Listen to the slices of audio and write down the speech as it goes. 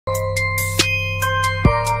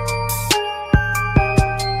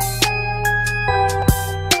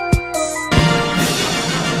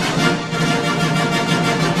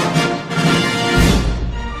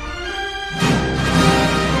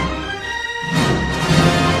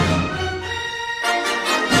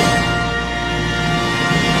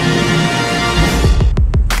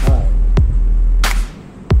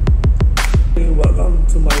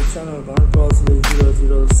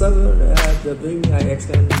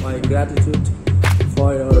my gratitude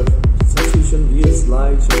for your subscription, views,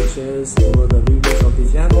 likes and shares over the videos of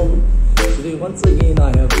the channel. Today once again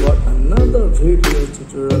I have got another video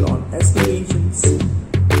tutorial on estimations,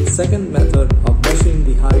 second method of measuring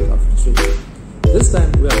the height of a tree. This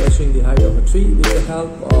time we are measuring the height of a tree with the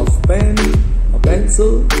help of pen, a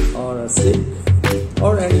pencil or a stick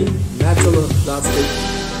or any natural plastic.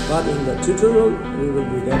 But in the tutorial we will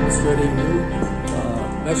be demonstrating new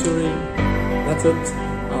measuring method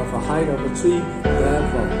of a height of a tree with the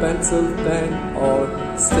help of pencil, pen or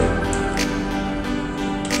stick.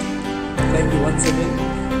 Thank you once again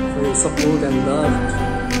for your support and love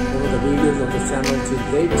over the videos of the channel to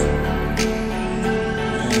date.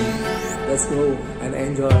 Let's go and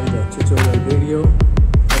enjoy the tutorial video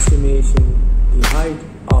estimation the height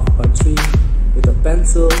of a tree with a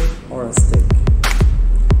pencil or a stick.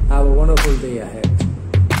 Have a wonderful day ahead.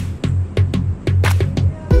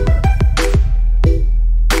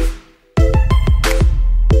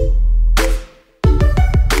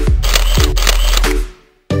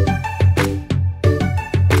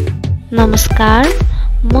 नमस्कार,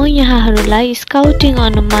 म यहाँहरूलाई scouting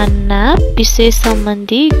अनुमान नाप विषय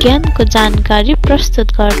सम्बन्धी ज्ञानको जानकारी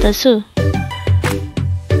प्रस्तुत गर्दछु।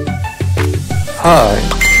 Hi,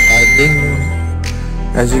 I bring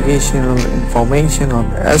educational information on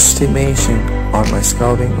estimation on my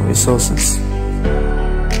scouting resources.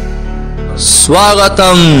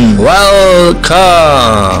 Swagatam,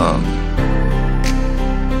 welcome.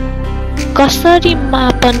 कसरी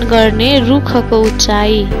मापन गर्ने रुखको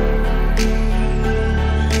उचाइ?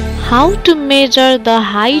 How to measure the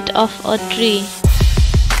height of a tree?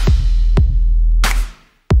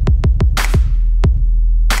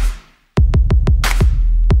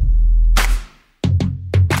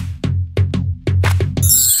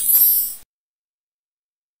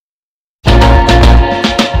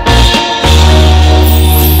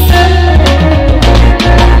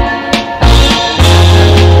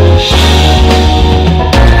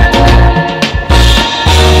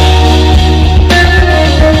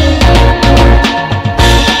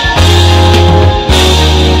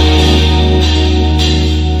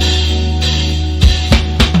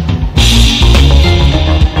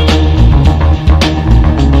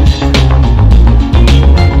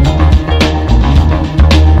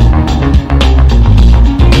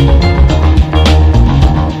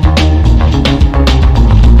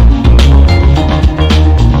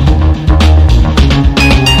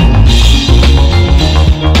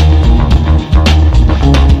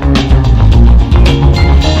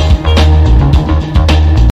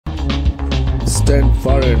 Stand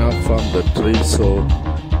far enough from the tree so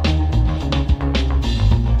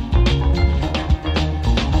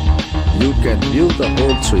you can view the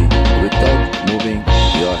whole tree without moving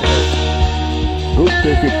your head.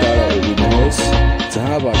 रुखदेखि टाढा उभिनुहोस्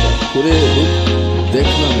जहाँबाट पुरै रुख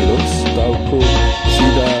देख्न मिलोस्। टाउको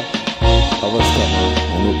सिधा अवस्थामा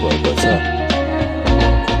हुनुपर्दछ।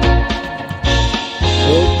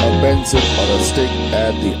 Hold a pencil or a stick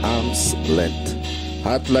at the arm's length.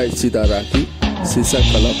 हातलाई सिधा राखी सीसा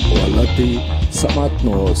कलम वा लट्ठी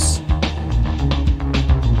समात्नुहोस्।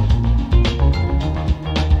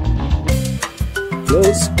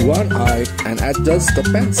 Close one eye and adjust the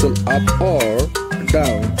pencil up or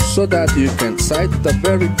down so that you can sight the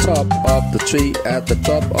very top of the tree at the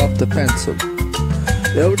top of the pencil.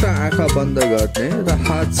 एउटा आँखा बन्द गर्ने र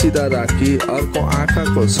हात सिधा राखी अर्को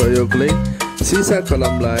आँखाको सहयोगले सीसा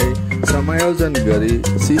कलमलाई समायोजन गरी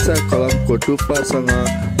सीसा कलमको टुप्पासँग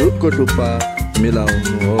रुखको टुप्पा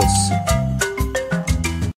मिलाउनुहोस्।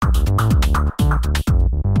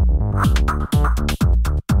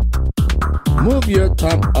 Move your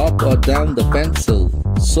thumb up or down the pencil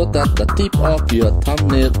so that the tip of your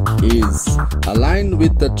thumbnail is aligned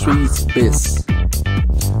with the tree's base.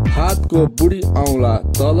 हातको बुढी औँला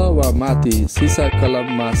तल वा माथि सीसा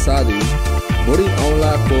कलममा सारी बुढी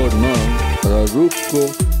औँलाको नङ र रुखको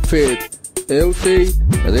फेद एउटै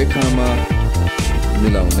रेखामा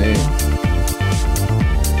मिलाउने।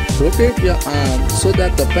 Rotate your arm so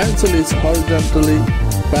that the pencil is horizontally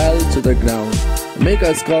parallel to the ground. Make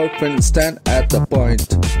a scout pen stand at the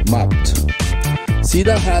point marked.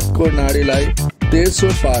 सीधा हातको नाडीलाई तेर्सो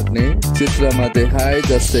पार्ने चित्रमा देखाए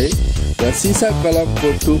जस्तै र सीसा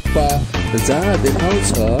कलमको टुप्पा जहाँ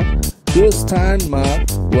देखाउँछ त्यो स्थानमा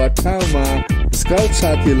वा ठाउँमा स्काउट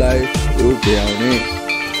साथीलाई उभ्याउने।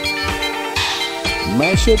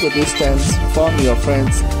 Measure the distance from your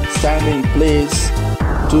friend's standing place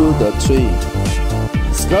to the tree.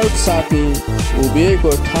 Scout साथी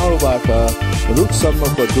उभिएको ठाउँबाट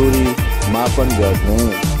रुखसम्मको दूरी मापन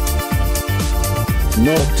गर्ने।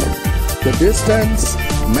 Note: the distance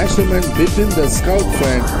measurement between the scout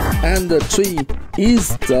friend and the tree is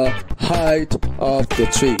the height of the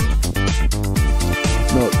tree.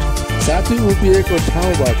 Note: साथी उभिएको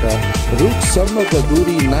ठाउँबाट रुखसम्मको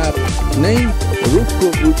दूरी नाप नै रुखको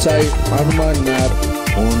उचाइ अनुमान नाप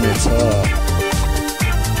हुनेछ।